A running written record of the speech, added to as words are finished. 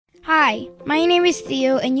Hi, my name is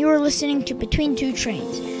Theo, and you are listening to Between Two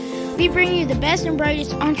Trains. We bring you the best and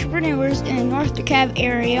brightest entrepreneurs in the North DeKalb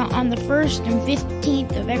area on the 1st and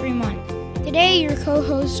 15th of every month. Today, your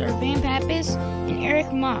co-hosts are Van Pappas and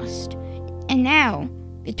Eric Most. And now,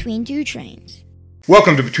 Between Two Trains.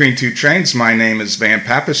 Welcome to Between Two Trains. My name is Van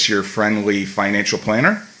Pappas, your friendly financial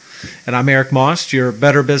planner. And I'm Eric Most, your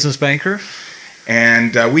Better Business Banker.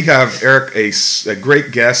 And we have, Eric, a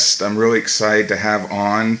great guest I'm really excited to have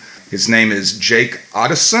on. His name is Jake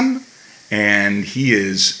Otteson, and he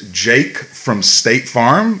is Jake from State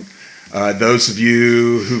Farm. Those of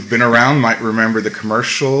you who've been around might remember the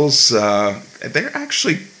commercials. They're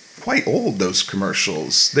actually quite old, those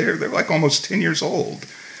commercials. They're like almost 10 years old.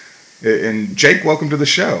 And Jake, welcome to the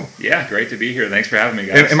show. Yeah, great to be here. Thanks for having me,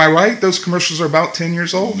 guys. Am I right? Those commercials are about 10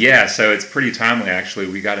 years old? Yeah, so it's pretty timely, actually.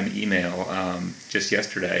 We got an email just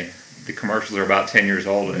yesterday. The commercials are about 10 years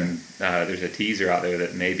old, and there's a teaser out there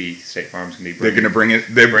that maybe State Farm's going to be bringing.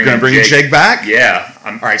 They're going to bring Jake back? Yeah.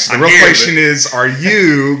 All right, so the real question is, are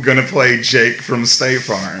you going to play Jake from State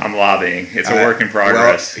Farm? I'm lobbying. It's a work in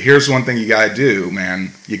progress. Well, here's one thing you got to do, man.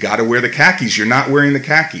 You got to wear the khakis. You're not wearing the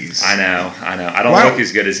khakis. I know. I don't look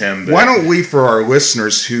as good as him. But why don't we, for our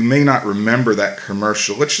listeners who may not remember that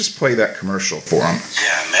commercial, let's just play that commercial for them.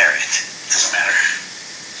 Yeah, I'm married. Doesn't matter.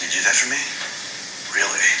 You do that for me?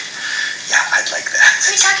 Really? Yeah, I'd like that. Who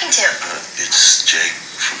are you talking to? It's Jake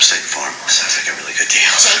from State Farm. Sounds like a really good deal.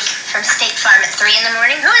 Jake from State Farm at 3 in the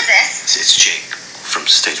morning? Who is this? It's Jake from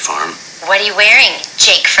State Farm. What are you wearing,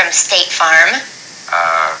 Jake from State Farm?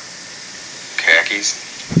 Khakis.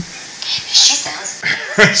 She sounds...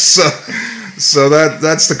 So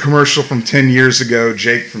that's the commercial from 10 years ago,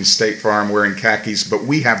 Jake from State Farm wearing khakis, but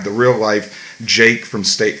we have the real life Jake from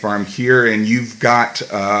State Farm here, and you've got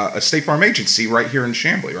a State Farm agency right here in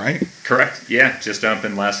Chamblee, right? Correct. Yeah, just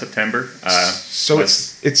opened last September.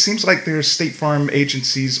 It seems like there's State Farm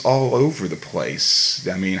agencies all over the place.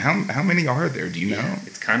 I mean, how many are there? Do you know?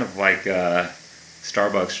 It's kind of like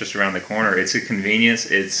Starbucks just around the corner. It's a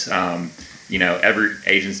convenience. It's every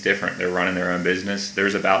agent's different. They're running their own business.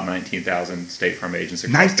 There's about 19,000 State Farm agents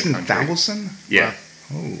across the country. 19,000? Yeah.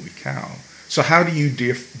 Holy cow. So how do you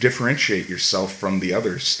differentiate yourself from the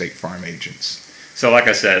other State Farm agents? So like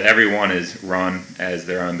I said, everyone is run as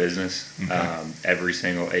their own business. Okay. Every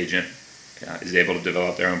single agent is able to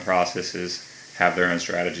develop their own processes, have their own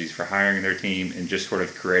strategies for hiring their team, and just sort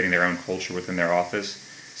of creating their own culture within their office.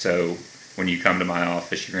 So when you come to my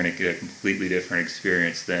office, you're going to get a completely different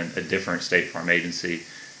experience than a different State Farm agency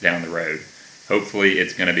down the road. Hopefully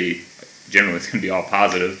it's going to be all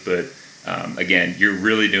positive, but again, you're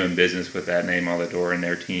really doing business with that name on the door and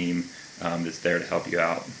their team that's there to help you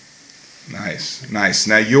out. Nice.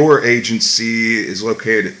 Now, your agency is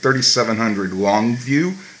located at 3700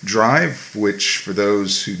 Longview Drive, which, for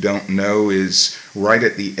those who don't know, is right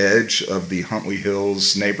at the edge of the Huntley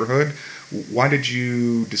Hills neighborhood. Why did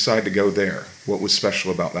you decide to go there? What was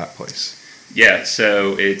special about that place? Yeah,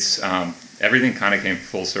 so it's everything kind of came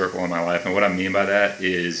full circle in my life, and what I mean by that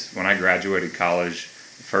is when I graduated college,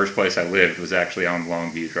 the first place I lived was actually on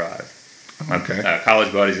Longview Drive. Okay. My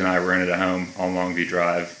college buddies and I rented a home on Longview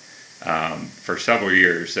Drive for several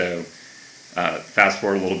years. So fast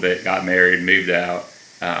forward a little bit, got married, moved out,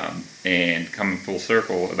 and coming full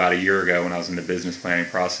circle about a year ago when I was in the business planning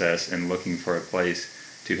process and looking for a place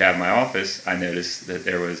to have my office, I noticed that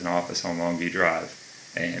there was an office on Longview Drive.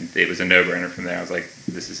 And it was a no-brainer from there. I was like,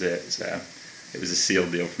 this is it. So it was a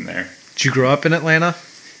sealed deal from there. Did you grow up in Atlanta?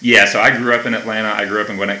 Yeah, so I grew up in Atlanta. I grew up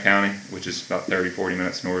in Gwinnett County, which is about 30-40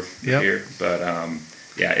 minutes north of here. But,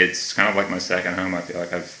 yeah, it's kind of like my second home. I feel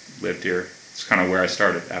like I've lived here. It's kind of where I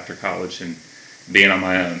started after college and being on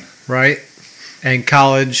my own. Right. And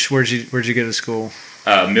college, where'd you go to school?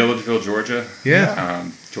 Milledgeville, Georgia. Yeah.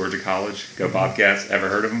 Georgia College. Go Bobcats. Ever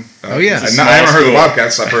heard of them? Oh, yeah. I haven't heard of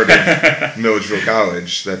Bobcats. I've heard of Milledgeville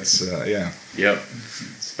College. That's, yeah. Yep.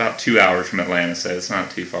 It's about 2 hours from Atlanta, so it's not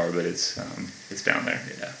too far, but it's down there,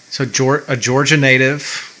 yeah. So a Georgia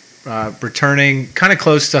native, returning kind of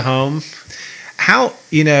close to home. How,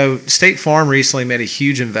 State Farm recently made a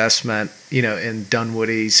huge investment, in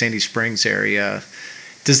Dunwoody, Sandy Springs area.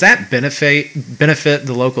 Does that benefit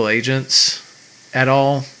the local agents at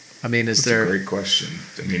all? I mean, that's a great question.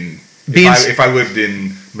 I mean, if I lived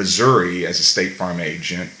in Missouri as a State Farm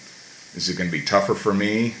agent, is it going to be tougher for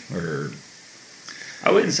me? Or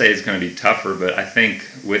I wouldn't say it's going to be tougher, but I think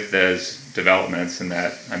with those developments and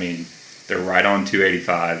that, I mean, they're right on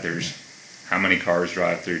 285. There's how many cars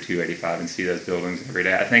drive through 285 and see those buildings every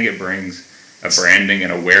day? I think it brings a branding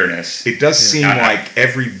and awareness. It does seem like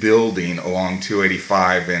every building along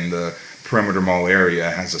 285 and the Perimeter Mall area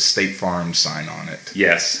has a State Farm sign on it.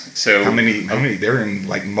 Yes. So how many? They're in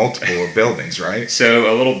like multiple buildings, right? So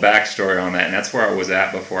a little backstory on that, and that's where I was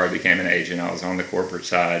at before I became an agent. I was on the corporate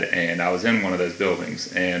side, and I was in one of those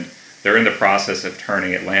buildings, and they're in the process of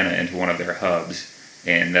turning Atlanta into one of their hubs.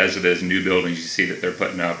 And those are those new buildings you see that they're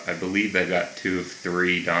putting up. I believe they've got 2 of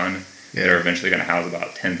 3 done. Yeah. They're eventually going to house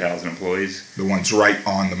about 10,000 employees. The ones right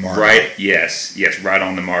on the MARTA. Right, yes, right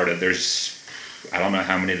on the MARTA. I don't know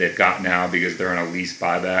how many they've got now because they're in a lease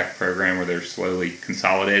buyback program where they're slowly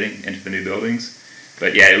consolidating into the new buildings.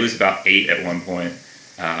 But yeah, it was about 8 at one point.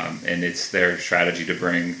 And it's their strategy to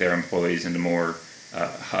bring their employees into more a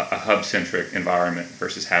hub-centric environment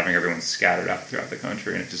versus having everyone scattered out throughout the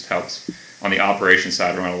country. And it just helps on the operations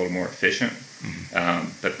side run a little more efficient. Mm-hmm.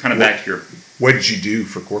 But kind of back to your... What did you do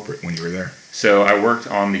for corporate when you were there? So I worked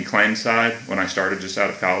on the claims side when I started just out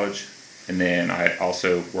of college. And then I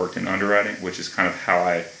also worked in underwriting, which is kind of how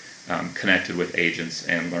I connected with agents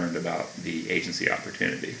and learned about the agency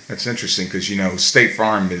opportunity. That's interesting because, State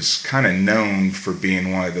Farm is kind of known for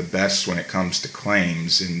being one of the best when it comes to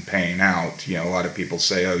claims and paying out. A lot of people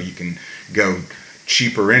say, oh, you can go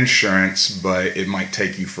cheaper insurance, but it might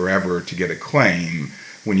take you forever to get a claim.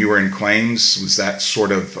 When you were in claims, was that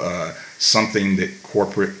sort of something that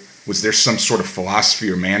corporate, was there some sort of philosophy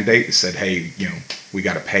or mandate that said, hey, we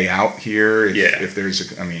got to pay out here if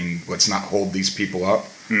there's let's not hold these people up?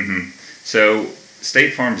 Mm-hmm. So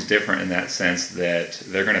State Farm's different in that sense that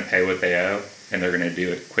they're going to pay what they owe and they're going to do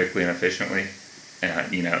it quickly and efficiently,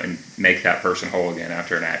 and make that person whole again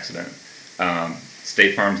after an accident.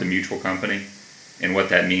 State Farm's a mutual company, and what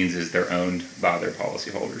that means is they're owned by their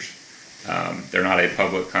policyholders. They're not a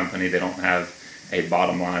public company. They don't have a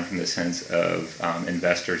bottom line from the sense of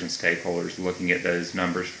investors and stakeholders looking at those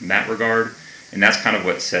numbers from that regard. And that's kind of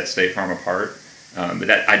what sets State Farm apart. But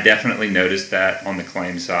I definitely noticed that on the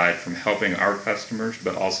claim side from helping our customers,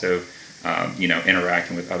 but also,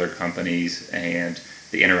 interacting with other companies and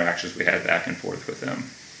the interactions we had back and forth with them.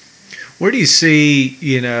 Where do you see,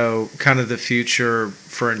 kind of the future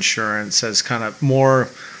for insurance as kind of more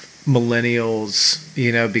millennials,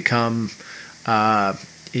 become,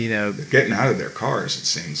 getting out of their cars, it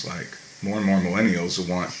seems like. More and more millennials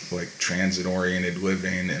who want like transit-oriented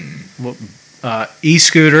living and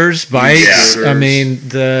e-scooters, bikes.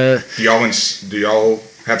 Yeah. Do y'all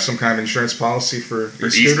have some kind of insurance policy for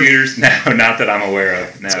e-scooters? No, not that I'm aware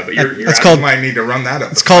of. No, but it's called. You might need to run that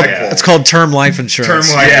up. It's called term life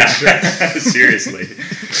insurance. Insurance. Seriously.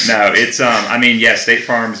 No, it's State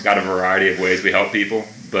Farm's got a variety of ways we help people,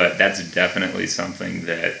 but that's definitely something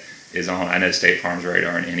that is on, I know, State Farm's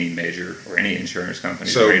radar and any major or any insurance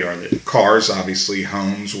company's radar. That cars, obviously,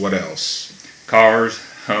 homes, what else? Cars,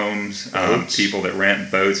 homes, people that rent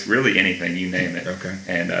boats, really anything, you name it. Okay.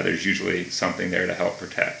 And there's usually something there to help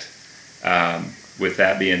protect. With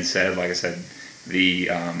that being said, like I said, the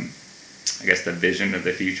vision of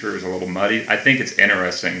the future is a little muddy. I think it's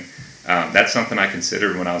interesting. That's something I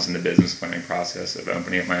considered when I was in the business planning process of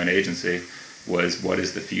opening up my own agency, was what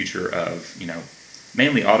is the future of,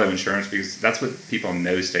 mainly auto insurance, because that's what people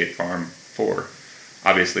know State Farm for.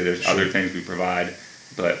 Obviously, there's other things we provide,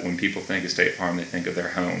 but when people think of State Farm, they think of their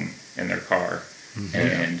home and their car. Mm-hmm.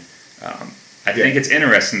 And I think it's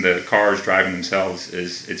interesting. The cars driving themselves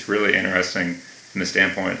it's really interesting from the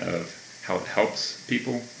standpoint of how it helps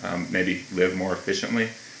people maybe live more efficiently.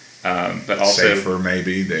 But also safer,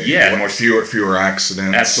 maybe. More fewer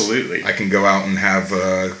accidents. Absolutely. I can go out and have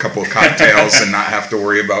a couple of cocktails and not have to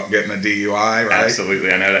worry about getting a DUI, right?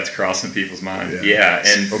 Absolutely. I know that's crossing people's minds. Yeah.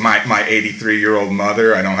 And my 83-year-old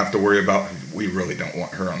mother, I don't have to worry about. We really don't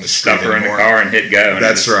want her on the street anymore. Stuff her anymore. in the car and hit go. And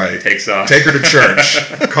that's right. Takes off. Take her to church.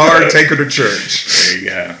 Take her to church. There you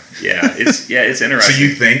go. Yeah, it's interesting. So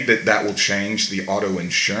you think that will change the auto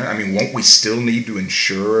insurance? Won't we still need to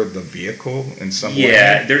insure the vehicle in some way?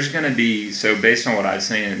 Yeah, there's going to be, so based on what I've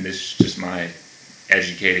seen, and this is just my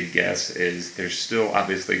educated guess, is there's still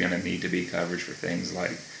obviously going to need to be coverage for things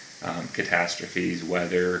like catastrophes,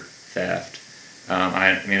 weather, theft.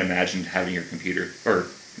 Imagine having your computer, or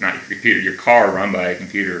not your computer, your car run by a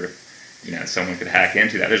computer. Someone could hack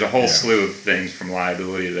into that. There's a whole slew of things from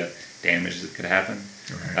liability to damage that could happen.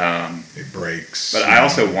 Right. It breaks. But I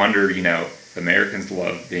also wonder, Americans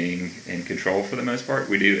love being in control for the most part.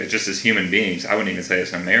 We do, just as human beings. I wouldn't even say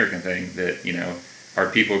it's an American thing that, are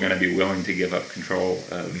people going to be willing to give up control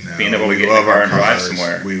of being able to get in a car and drive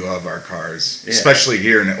somewhere? We love our cars, especially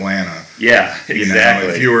here in Atlanta. Yeah,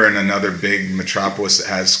 exactly. If you were in another big metropolis that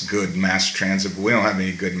has good mass transit, but we don't have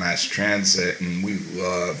any good mass transit, and we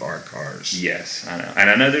love our cars. Yes, I know. And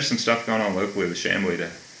I know there's some stuff going on locally with Chamblee to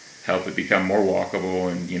help it become more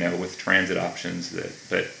walkable, and with transit options.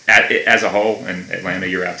 But as a whole, in Atlanta,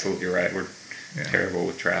 you're absolutely right. We're terrible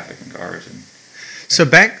with traffic and cars. And so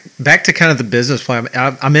back to kind of the business plan.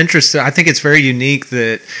 I'm interested. I think it's very unique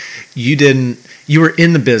that you were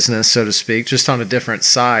in the business, so to speak, just on a different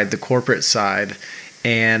side, the corporate side,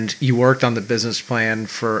 and you worked on the business plan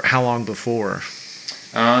for how long before?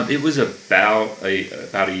 It was about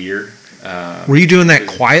a year. Were you doing that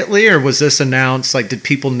quietly, or was this announced? Like, did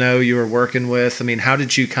people know you were working with? I mean, how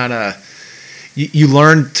did you kind of? You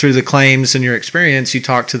learned through the claims and your experience. You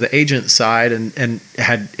talked to the agent side and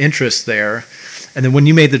had interest there, and then when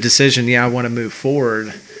you made the decision, I want to move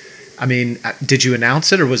forward. I mean, did you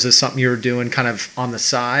announce it, or was this something you were doing kind of on the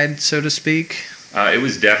side, so to speak? It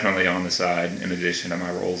was definitely on the side, in addition to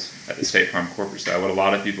my roles at the State Farm corporate side. What a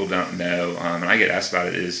lot of people don't know, and I get asked about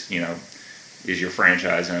it, is your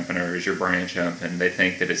franchise open or is your branch open? They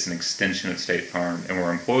think that it's an extension of State Farm, and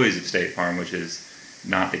we're employees of State Farm, which is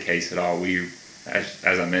not the case at all. We, as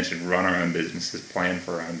I mentioned, run our own businesses, plan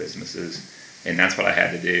for our own businesses, and that's what I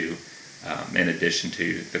had to do. In addition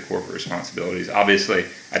to the corporate responsibilities, obviously,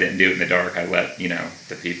 I didn't do it in the dark. I let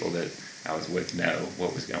the people that I was with know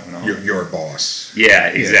what was going on. Your boss. Yeah,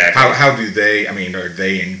 exactly. How do they? I mean, are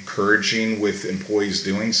they encouraging with employees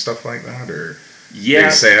doing stuff like that, or they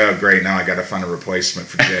say, "Oh, great, now I got to find a replacement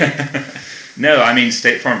for Jake"? No, I mean,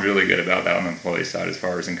 State Farm's really good about that on the employee side, as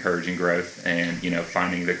far as encouraging growth and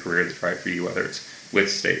finding the career that's right for you, whether it's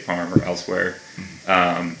with State Farm or elsewhere.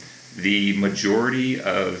 Mm-hmm. The majority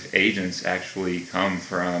of agents actually come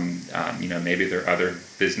from, maybe they're other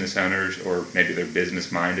business owners or maybe they're business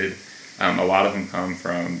minded. A lot of them come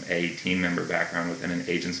from a team member background within an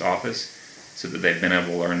agent's office, so that they've been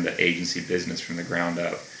able to learn the agency business from the ground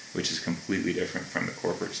up, which is completely different from the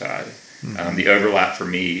corporate side. Mm-hmm. The overlap for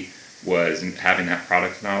me was in having that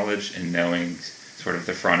product knowledge and knowing sort of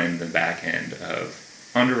the front end and the back end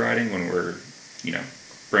of underwriting when we're,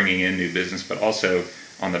 bringing in new business, but also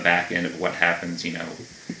on the back end of what happens,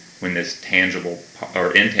 when this tangible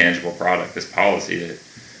or intangible product, this policy that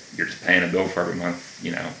you're just paying a bill for every month,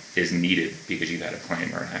 is needed because you've had a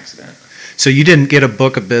claim or an accident. So you didn't get a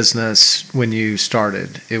book of business when you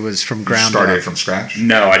started. It was from ground up. Started from scratch?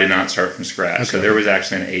 No, I did not start from scratch. Okay. So there was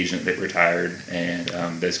actually an agent that retired, and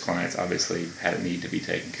those clients obviously had a need to be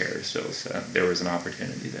taken care of still. So there was an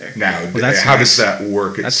opportunity there. Now, how does that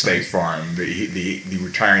work at State Farm? The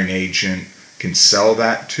retiring agent can sell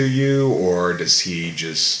that to you, or does he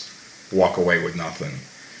just walk away with nothing?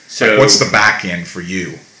 So what's the back end for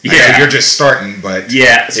you? Yeah, you're just starting, but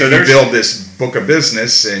if you build this book of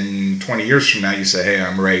business and 20 years from now you say, hey,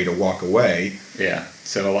 I'm ready to walk away. Yeah,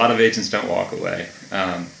 so a lot of agents don't walk away.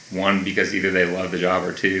 One, because either they love the job,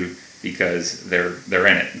 or two, because they're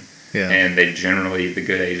in it. Yeah. And they generally, the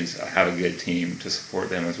good agents have a good team to support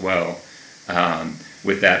them as well.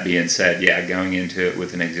 With that being said, going into it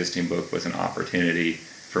with an existing book was an opportunity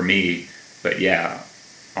for me. But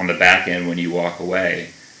on the back end, when you walk away,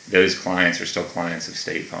 those clients are still clients of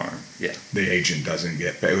State Farm. Yeah. The agent doesn't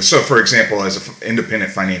get paid. So, for example, as an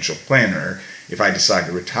independent financial planner, if I decide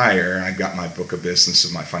to retire and I've got my book of business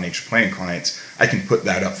of my financial planning clients, I can put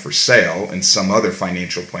that up for sale, and some other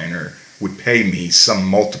financial planner would pay me some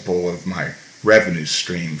multiple of my revenue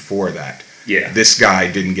stream for that. Yeah. This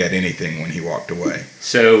guy didn't get anything when he walked away.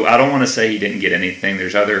 So I don't want to say he didn't get anything.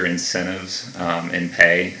 There's other incentives in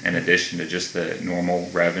pay in addition to just the normal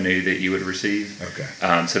revenue that you would receive.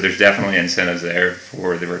 Okay. So there's definitely incentives there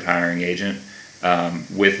for the retiring agent.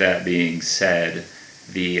 With that being said,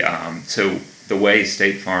 so the way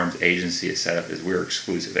State Farm's agency is set up is we're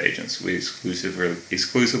exclusive agents. We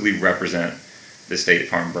exclusively represent the State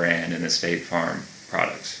Farm brand and the State Farm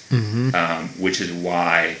products, which is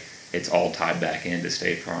why it's all tied back into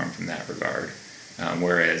State Farm from that regard.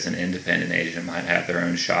 Whereas an independent agent might have their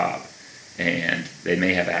own shop, and they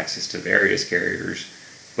may have access to various carriers,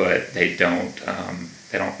 but they might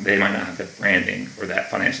not have the branding or that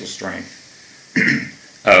financial strength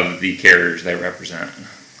of the carriers they represent.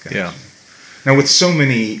 Gotcha. Yeah. Now, with so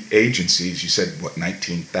many agencies, you said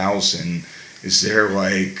 19,000. Is there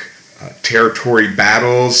territory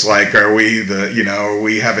battles? Are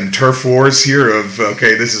we having turf wars here of,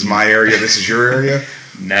 okay, this is my area, this is your area?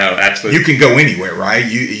 No, absolutely. You can go anywhere, right?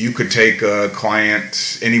 You could take a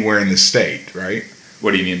client anywhere in the state, right?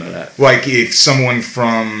 What do you mean by that? If someone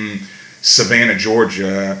from Savannah,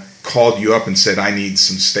 Georgia called you up and said, I need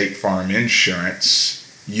some State Farm insurance,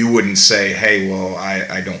 you wouldn't say, hey, well,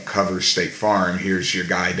 I don't cover State Farm, here's your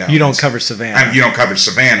guy down. You don't cover Savannah. You don't cover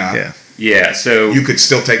Savannah. Yeah. Yeah, so you could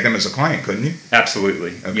still take them as a client, couldn't you?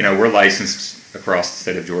 Absolutely. Okay. We're licensed across the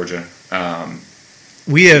state of Georgia.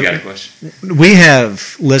 We You got a have question?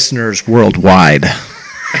 listeners worldwide.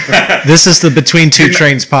 This is the Between Two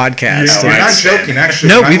Trains podcast. You're not joking, actually.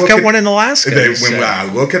 No, When I we've look got at- one in Alaska. When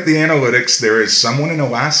I look at the analytics, there is someone in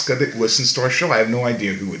Alaska that listens to our show. I have no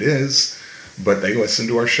idea who it is, but they listen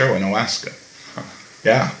to our show in Alaska.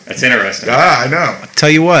 Yeah. That's interesting. I know. Tell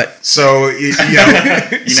you what, So,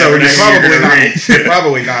 so never know you're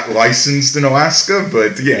probably not licensed in Alaska,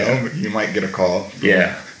 but, you might get a call from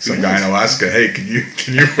Yeah. some guy in Alaska. Hey, can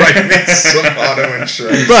you write me some auto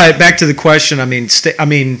insurance? but back to the question. I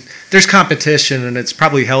mean, there's competition and it's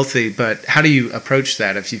probably healthy, but how do you approach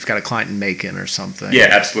that if you've got a client in Macon or something? Yeah,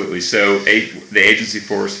 absolutely. So the agency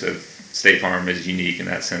force of State Farm is unique in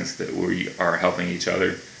that sense that we are helping each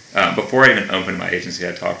other. Before I even opened my agency,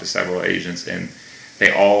 I talked to several agents, and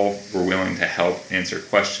they all were willing to help answer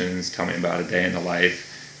questions, tell me about a day in the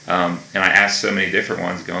life. And I asked so many different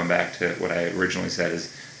ones, going back to what I originally said,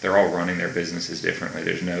 is they're all running their businesses differently.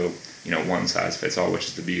 There's no, one size fits all, which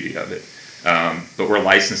is the beauty of it. But we're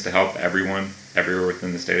licensed to help everyone, everywhere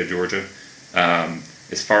within the state of Georgia.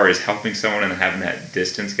 As far as helping someone and having that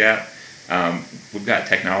distance gap, we've got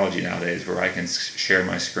technology nowadays where I can share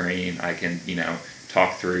my screen, I can,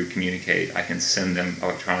 talk through, communicate, I can send them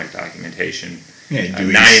electronic documentation. Yeah, you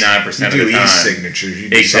do 99% of the time. You do e-signatures. You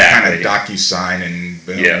do some kind of DocuSign, and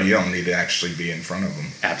you don't need to actually be in front of them.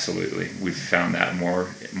 Absolutely. We've found that more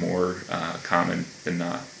common than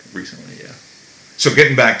not recently, yeah. So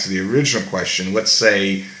getting back to the original question, let's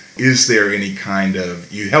say, is there any kind of,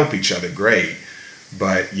 you help each other, great,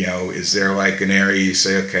 but, is there like an area you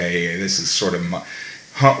say, okay, this is sort of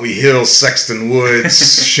Huntley Hill, Sexton Woods,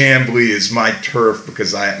 Chamblee is my turf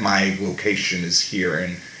because my location is here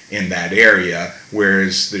in that area,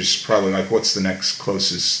 whereas there's probably like, what's the next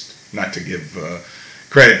closest, not to give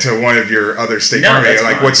credit to one of your other state farm area,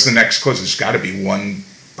 like what's the next closest? There's got to be one,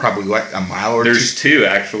 probably like a mile or There's two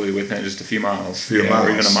actually within just a few miles. Or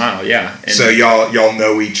even a mile, yeah. And so y'all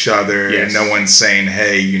know each other, yes. And no one's saying,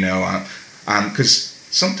 hey, because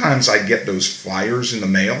sometimes I get those flyers in the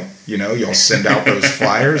mail, y'all send out those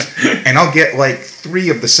flyers, and I'll get like 3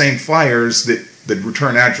 of the same flyers that the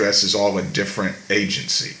return address is all a different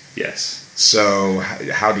agency. Yes. So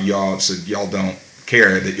how do y'all don't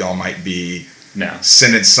care that y'all might be No.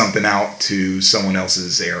 sending something out to someone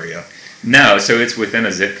else's area? No, so it's within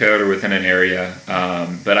a zip code or within an area,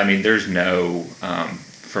 but I mean, there's no,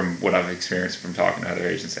 from what I've experienced from talking to other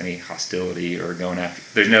agents, any hostility or going after,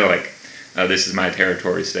 there's no like, this is my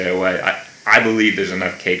territory, stay away. I believe there's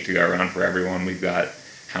enough cake to go around for everyone. We've got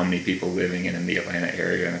how many people living in the Atlanta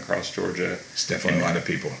area and across Georgia. It's definitely a lot of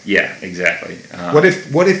people. Yeah, exactly. What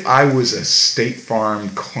if I was a State Farm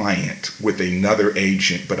client with another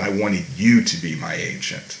agent, but I wanted you to be my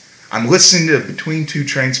agent? I'm listening to Between Two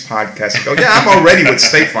Trains podcast and go, I'm already with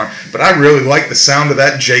State Farm, but I really like the sound of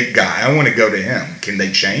that Jake guy. I want to go to him. Can they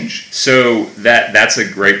change? So that's a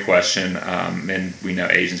great question, and we know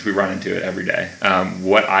agents, we run into it every day.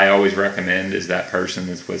 What I always recommend is that person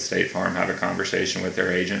that's with State Farm have a conversation with their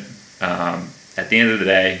agent. At the end of the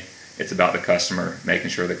day, it's about the customer,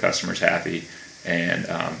 making sure the customer's happy and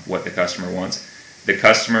what the customer wants. The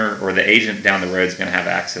customer or the agent down the road is going to have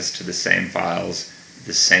access to the same files,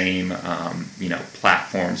 the same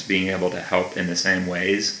platforms, being able to help in the same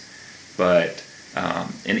ways. But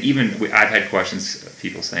and even I've had questions of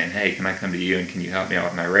people saying, hey, can I come to you and can you help me out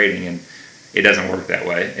with my rating? And it doesn't work that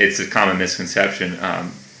way. It's a common misconception,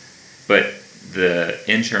 but the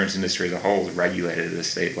insurance industry as a whole is regulated at a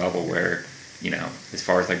state level where, as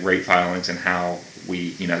far as like rate filings and how we,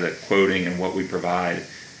 the quoting and what we provide,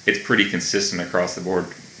 it's pretty consistent across the board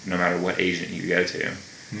no matter what agent you go to.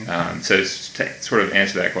 So to sort of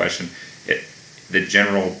answer that question, the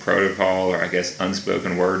general protocol, or I guess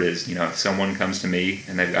unspoken word, is if someone comes to me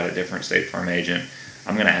and they've got a different State Farm agent,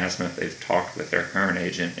 I'm going to ask them if they've talked with their current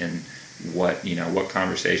agent and what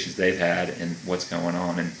conversations they've had and what's going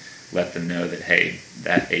on, and let them know that, hey,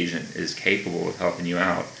 that agent is capable of helping you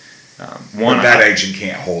out. That agent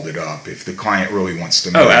can't hold it up if the client really wants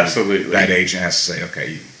to move. Oh, absolutely. That agent has to say,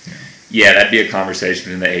 okay. Yeah, that'd be a conversation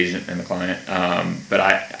between the agent and the client. But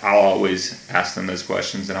I'll always ask them those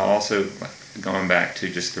questions, and I'll also, going back to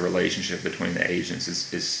just the relationship between the agents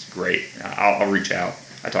is great. I'll reach out.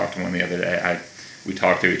 I talked to one the other day. We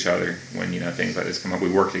talk to each other when things like this come up.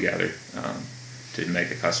 We work together to make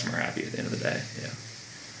the customer happy at the end of the day. Yeah.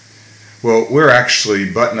 Well, we're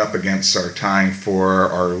actually butting up against our time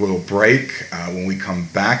for our little break. When we come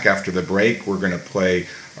back after the break, we're going to play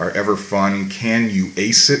our ever fun Can You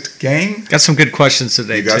Ace It game. Got some good questions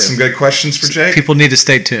today, You got some good questions for Jake? People need to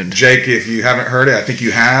stay tuned. Jake, if you haven't heard it, I think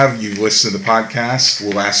you have. You listened to the podcast.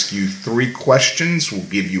 We'll ask you 3 questions. We'll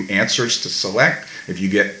give you answers to select. If you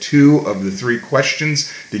get 2 of the 3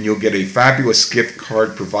 questions, then you'll get a fabulous gift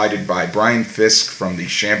card provided by Brian Fisk from the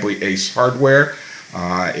Chamblee ACE Hardware.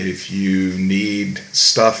 If you need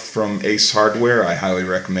stuff from ACE Hardware, I highly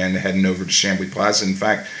recommend heading over to Chamblee Plaza. In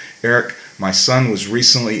fact, Eric, my son was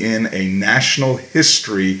recently in a National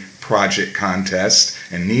History Project contest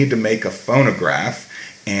and needed to make a phonograph,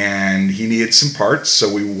 and he needed some parts,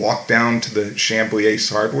 so we walked down to the Chamblee ACE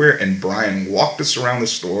Hardware, and Brian walked us around the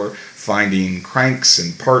store finding cranks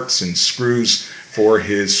and parts and screws for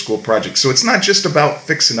his school project. So it's not just about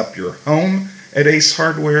fixing up your home at ACE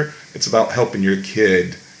Hardware, it's about helping your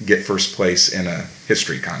kid get first place in a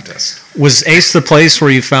history contest. Was ACE the place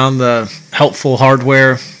where you found the helpful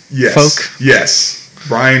hardware folk? Yes.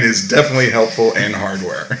 Brian is definitely helpful in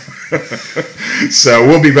hardware. So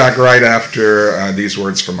we'll be back right after these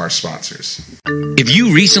words from our sponsors. If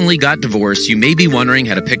you recently got divorced, you may be wondering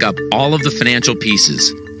how to pick up all of the financial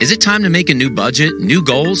pieces. Is it time to make a new budget, new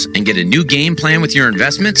goals, and get a new game plan with your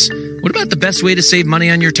investments? What about the best way to save money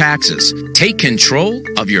on your taxes? Take control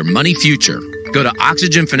of your money future. Go to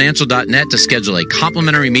oxygenfinancial.net to schedule a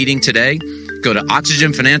complimentary meeting today. Go to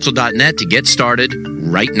oxygenfinancial.net to get started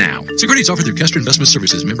right now. Securities offered through Kestra Investment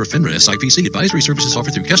Services, member FINRA SIPC. Advisory services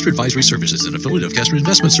offered through Kestra Advisory Services, an affiliate of Kestra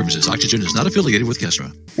Investment Services. Oxygen is not affiliated with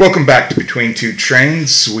Kestra. Welcome back to Between Two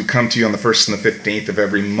Trains. We come to you on the 1st and the 15th of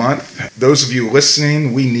every month. Those of you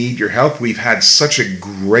listening, we need your help. We've had such a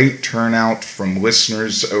great turnout from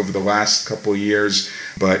listeners over the last couple of years,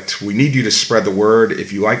 but we need you to spread the word.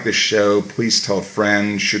 If you like this show, please tell a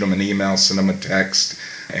friend, shoot them an email, send them a text,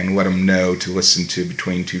 and let them know to listen to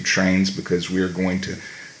Between Two Trains, because we are going to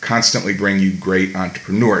constantly bring you great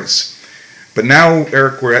entrepreneurs. But now,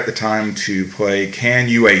 Eric, we're at the time to play Can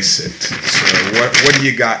You Ace It? So what do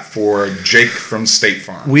you got for Jake from State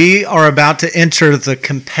Farm? We are about to enter the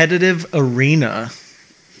competitive arena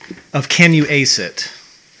of Can You Ace It?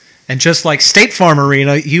 And just like State Farm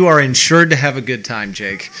Arena, you are insured to have a good time,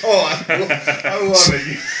 Jake. Oh, I love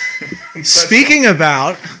it. Speaking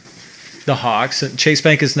about the Hawks, Chase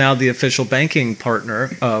Bank is now the official banking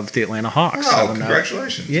partner of the Atlanta Hawks. Oh,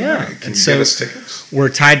 congratulations. Yeah. Right. Can and you so get us tickets? We're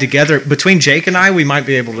tied together. Between Jake and I, we might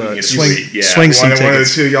be able to swing some tickets. One of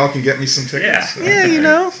the two, y'all can get me some tickets. Yeah, you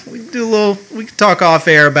know, we can talk off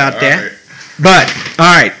air about that. Right. But,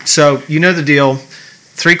 all right, so you know the deal.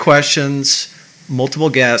 3 questions,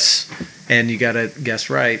 multiple guess, and you got to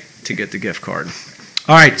guess right to get the gift card.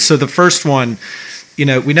 All right, so the first one, we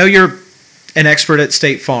know you're an expert at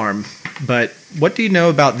State Farm, but what do you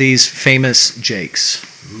know about these famous Jakes?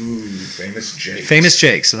 Ooh, famous Jakes. Famous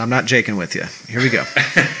Jakes, and I'm not jaking with you. Here we go.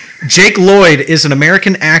 Jake Lloyd is an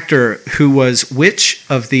American actor who was which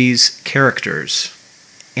of these characters?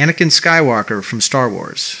 Anakin Skywalker from Star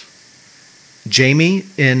Wars, Jamie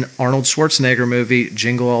in Arnold Schwarzenegger movie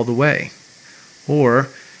Jingle All the Way, or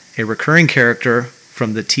a recurring character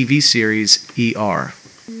from the TV series ER?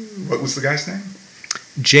 What was the guy's name?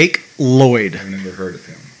 Jake Lloyd. I've never heard of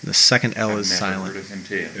him. The second L is silent. Heard of him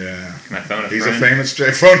too. Yeah. Can I phone a He's friend? a famous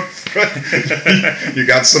Jake. Phone. You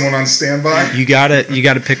got someone on standby? You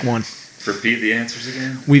gotta pick one. Repeat the answers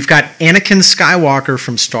again. We've got Anakin Skywalker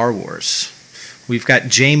from Star Wars. We've got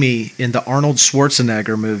Jamie in the Arnold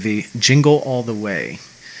Schwarzenegger movie Jingle All the Way.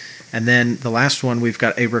 And then the last one, we've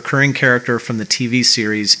got a recurring character from the TV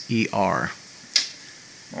series ER.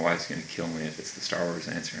 My wife's going to kill me if it's the Star Wars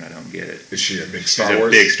answer and I don't get it. Is she a big She's Star a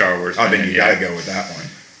Wars? big Star Wars fan. I think you yeah. got to go with that one.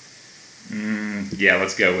 Yeah,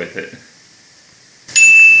 let's go with it.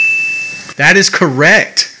 That is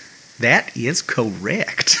correct. That is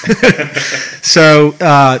correct. So,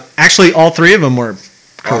 actually, all 3 of them were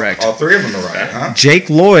correct. All 3 of them are right, huh? Jake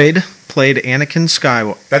Lloyd played Anakin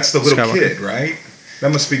Skywalker. That's the little kid, right?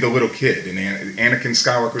 That must be the little kid. And Anakin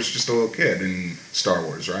Skywalker's just a little kid in Star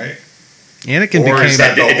Wars, right? Anakin or became... is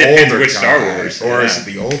that the depends older which guy? Star Wars. Or Yeah. is it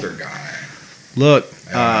the older guy? Look,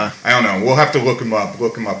 I don't know. We'll have to look him up.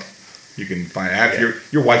 Look him up. You can find out. Yeah.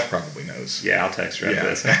 Your wife probably knows. Yeah, I'll text her after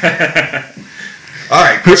this. All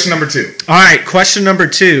right, question number 2. all right, question number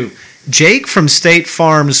 2. Jake from State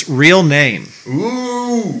Farm's real name.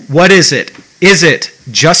 Ooh. What is it? Is it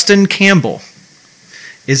Justin Campbell?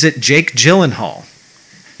 Is it Jake Gyllenhaal?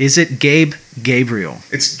 Is it Gabe Gabriel?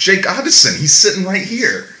 It's Jake Odison. He's sitting right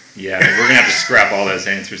here. Yeah, we're going to have to scrap all those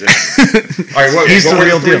answers. All right, He's what the were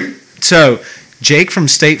real 3? deal. So, Jake from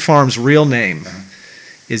State Farm's real name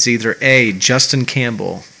is either A, Justin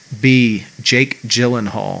Campbell, B, Jake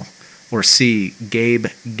Gyllenhaal, or C, Gabe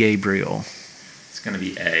Gabriel. It's going to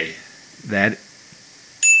be A. That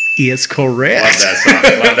is correct.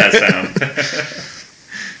 Love that song. Love that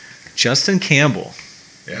sound. Justin Campbell.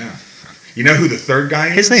 Yeah. You know who the third guy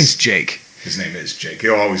is? His name's Jake. His name is Jake.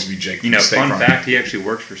 He'll always be Jake. You know, State fun Farm. fact, he actually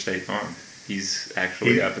works for State Farm. He's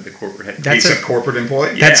actually up at the corporate headquarters. He's a corporate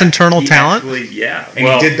employee? That's internal talent? Actually, yeah. And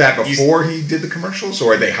he did that before he did the commercials,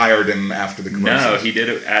 or they hired him after the commercials? No, he did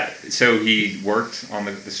it so he worked on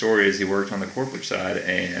the story is he worked on the corporate side,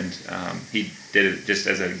 and he did it just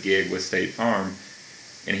as a gig with State Farm.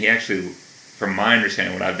 And he actually, from my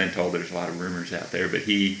understanding, what I've been told, there's a lot of rumors out there, but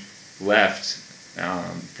he left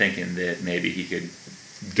thinking that maybe he could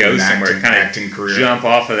go somewhere, kind of jump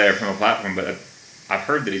off of there from a platform. But I've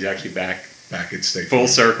heard that he's actually back at State full Farm.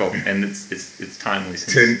 circle, and it's timely.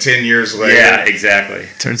 10 years later. Yeah, exactly.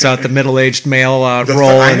 Turns out the middle-aged male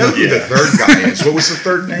role. I know who the third guy is. What was the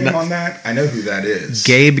third name on that? I know who that is.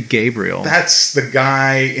 Gabriel. That's the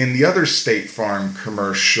guy in the other State Farm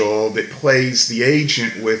commercial that plays the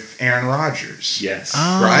agent with Aaron Rodgers. Yes.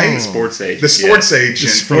 Right? The sports agent. The sports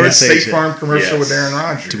agent from the State Farm commercial with Aaron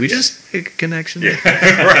Rodgers. Did we just make a connection? Yeah.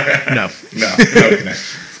 Right. No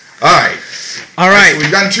connection. All right. So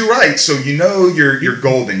we've gotten 2 right, so you know you're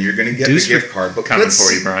golden. You're going to get the gift card. But coming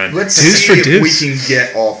for you, Brian. Let's see if we can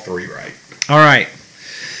get all 3 right. All right.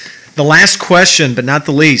 The last question, but not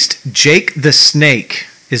the least. Jake the Snake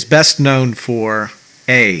is best known for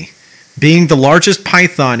A, being the largest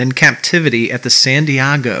python in captivity at the San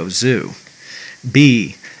Diego Zoo.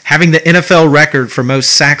 B, having the NFL record for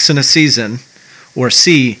most sacks in a season. Or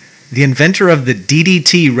C, the inventor of the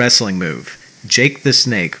DDT wrestling move. Jake the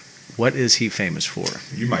Snake. What is he famous for?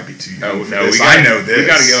 You might be too young. Oh, no, I know this. We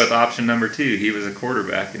got to go with option number 2. He was a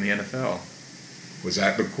quarterback in the NFL. Was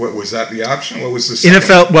that the option? What was the second?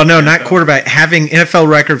 NFL? Well, no, not quarterback. Having NFL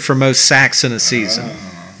record for most sacks in a season.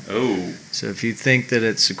 Oh. So if you think that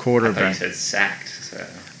it's a quarterback, I thought you said sacked. So.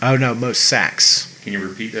 Oh no, most sacks. Can you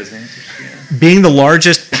repeat those answers again? Being the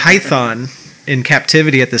largest python in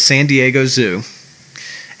captivity at the San Diego Zoo.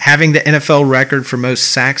 Having the NFL record for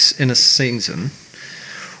most sacks in a season.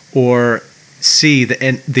 Or C,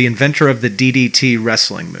 the inventor of the DDT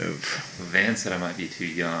wrestling move. Van said I might be too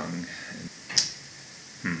young.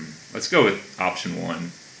 Let's go with option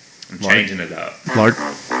 1. I'm changing it up.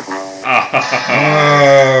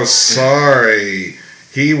 Oh, sorry.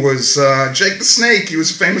 He was Jake the Snake. He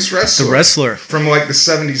was a famous wrestler. The wrestler. From like the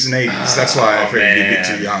 70s and 80s. That's why I figured he'd be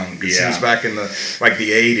too young. Because he was back in the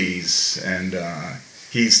 80s. And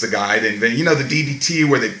he's the guy that invented, the DDT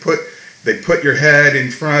where they put your head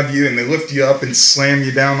in front of you and they lift you up and slam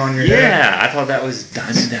you down on your head. Yeah, I thought that was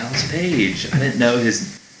Diamond Dallas Page. I didn't know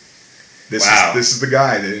his... This is the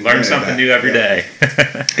guy that learn something new every day.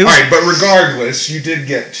 All right, but regardless, you did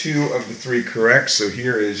get 2 of the 3 correct. So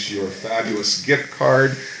here is your fabulous gift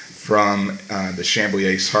card from the Chamblee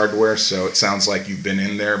ACE Hardware. So it sounds like you've been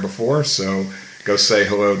in there before. So go say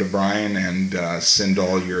hello to Brian and send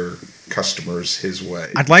all your customers his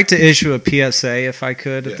way. I'd like to issue a PSA if I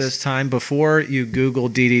could at this time. Before you Google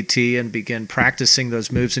DDT and begin practicing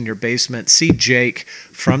those moves in your basement, see Jake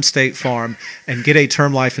from State Farm and get a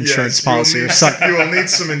term life insurance policy or something. You will need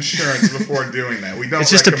some insurance before doing that. We don't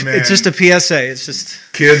it's recommend. Just a PSA. It's just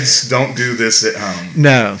kids don't do this at home.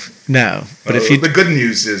 No. But if you, the good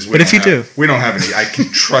news is, we don't have any. I can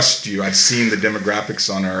trust you. I've seen the demographics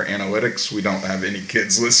on our analytics. We don't have any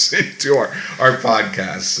kids listening to our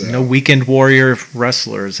podcast. So. No weekend warrior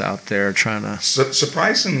wrestlers out there trying to.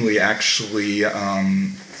 Surprisingly, actually,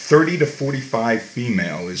 30 to 45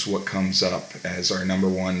 female is what comes up as our number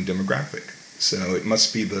 1 demographic. So it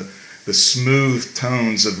must be the smooth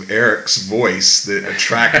tones of Eric's voice that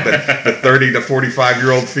attract the 30 to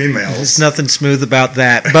 45-year-old females. There's nothing smooth about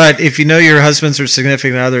that. But if you know your husbands or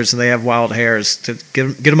significant others and they have wild hairs,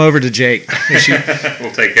 get them over to Jake.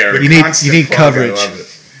 We'll take care of it. You need coverage. I love it.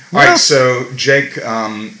 All right, so Jake,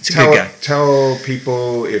 tell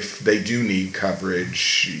people if they do need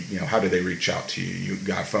coverage, how do they reach out to you? You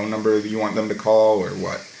got a phone number that you want them to call or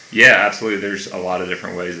what? Yeah, absolutely. There's a lot of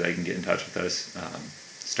different ways they can get in touch with us.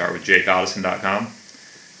 Start with jakeottoson.com.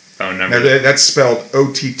 Phone number. Now that's spelled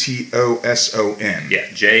Ottoson. Yeah,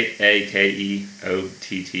 JAKEOTTOSON.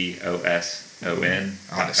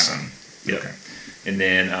 Ottoson. Yep. Okay. And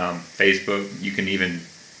then Facebook, you can even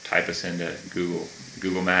type us into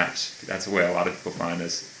Google Maps. That's the way a lot of people find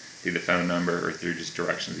us, through the phone number or through just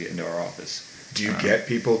directions to get into our office. Do you get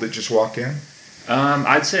people that just walk in?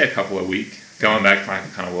 I'd say a couple a week. Going back to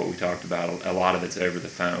kind of what we talked about, a lot of it's over the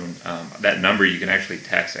phone. That number you can actually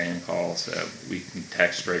text and call, so we can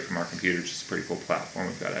text straight from our computers. It's a pretty cool platform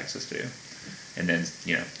we've got access to. And then,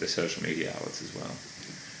 the social media outlets as well.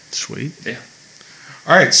 Sweet. Yeah.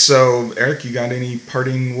 All right, so Eric, you got any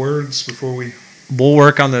parting words before we... We'll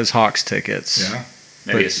work on those Hawks tickets. Yeah.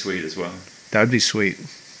 Maybe a suite as well. That would be sweet.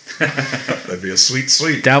 That'd be a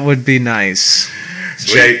sweet. That would be nice.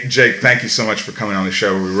 Jake, thank you so much for coming on the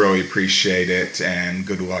show. We really appreciate it, and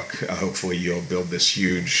good luck. Hopefully you'll build this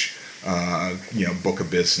huge book of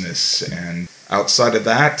business. And outside of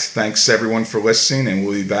that, thanks everyone for listening, and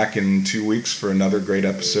we'll be back in 2 weeks for another great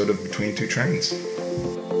episode of Between Two Trains.